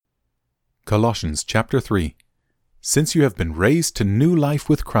Colossians chapter 3. Since you have been raised to new life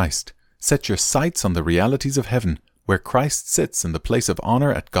with Christ, set your sights on the realities of heaven, where Christ sits in the place of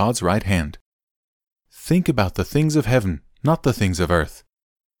honor at God's right hand. Think about the things of heaven, not the things of earth.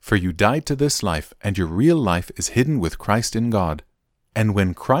 For you died to this life, and your real life is hidden with Christ in God. And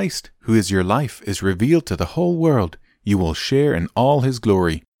when Christ, who is your life, is revealed to the whole world, you will share in all His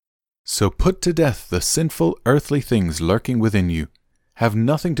glory. So put to death the sinful earthly things lurking within you. Have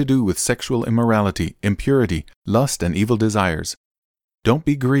nothing to do with sexual immorality, impurity, lust, and evil desires. Don't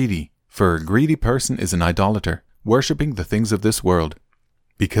be greedy, for a greedy person is an idolater, worshipping the things of this world.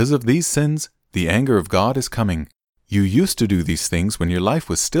 Because of these sins, the anger of God is coming. You used to do these things when your life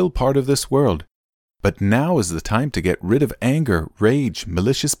was still part of this world. But now is the time to get rid of anger, rage,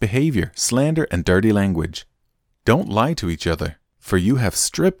 malicious behavior, slander, and dirty language. Don't lie to each other, for you have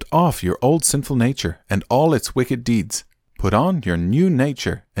stripped off your old sinful nature and all its wicked deeds. Put on your new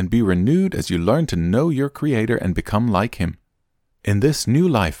nature and be renewed as you learn to know your Creator and become like Him. In this new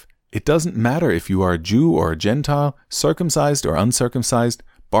life, it doesn't matter if you are a Jew or a Gentile, circumcised or uncircumcised,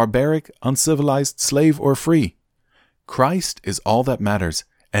 barbaric, uncivilized, slave or free. Christ is all that matters,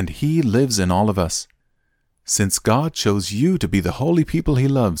 and He lives in all of us. Since God chose you to be the holy people He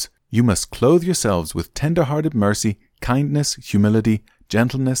loves, you must clothe yourselves with tender-hearted mercy, kindness, humility,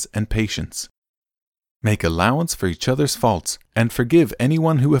 gentleness, and patience. Make allowance for each other's faults, and forgive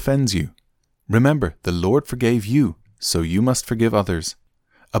anyone who offends you. Remember, the Lord forgave you, so you must forgive others.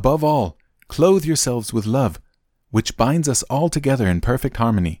 Above all, clothe yourselves with love, which binds us all together in perfect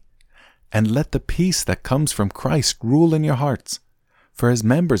harmony. And let the peace that comes from Christ rule in your hearts. For as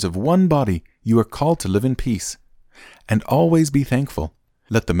members of one body, you are called to live in peace. And always be thankful.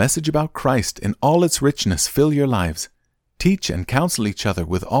 Let the message about Christ in all its richness fill your lives. Teach and counsel each other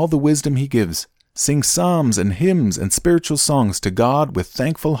with all the wisdom He gives. Sing psalms and hymns and spiritual songs to God with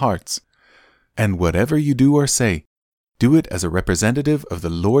thankful hearts. And whatever you do or say, do it as a representative of the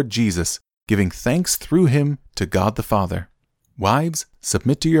Lord Jesus, giving thanks through Him to God the Father. Wives,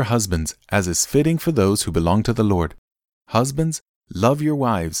 submit to your husbands, as is fitting for those who belong to the Lord. Husbands, love your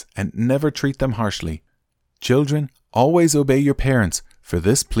wives and never treat them harshly. Children, always obey your parents, for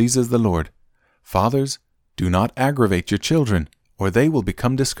this pleases the Lord. Fathers, do not aggravate your children, or they will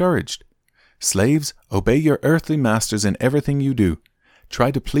become discouraged. Slaves, obey your earthly masters in everything you do. Try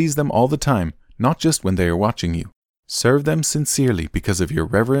to please them all the time, not just when they are watching you. Serve them sincerely because of your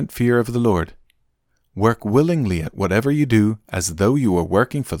reverent fear of the Lord. Work willingly at whatever you do, as though you were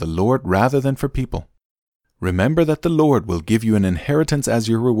working for the Lord rather than for people. Remember that the Lord will give you an inheritance as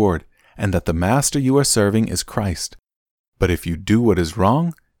your reward, and that the master you are serving is Christ. But if you do what is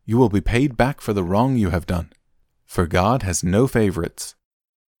wrong, you will be paid back for the wrong you have done. For God has no favorites.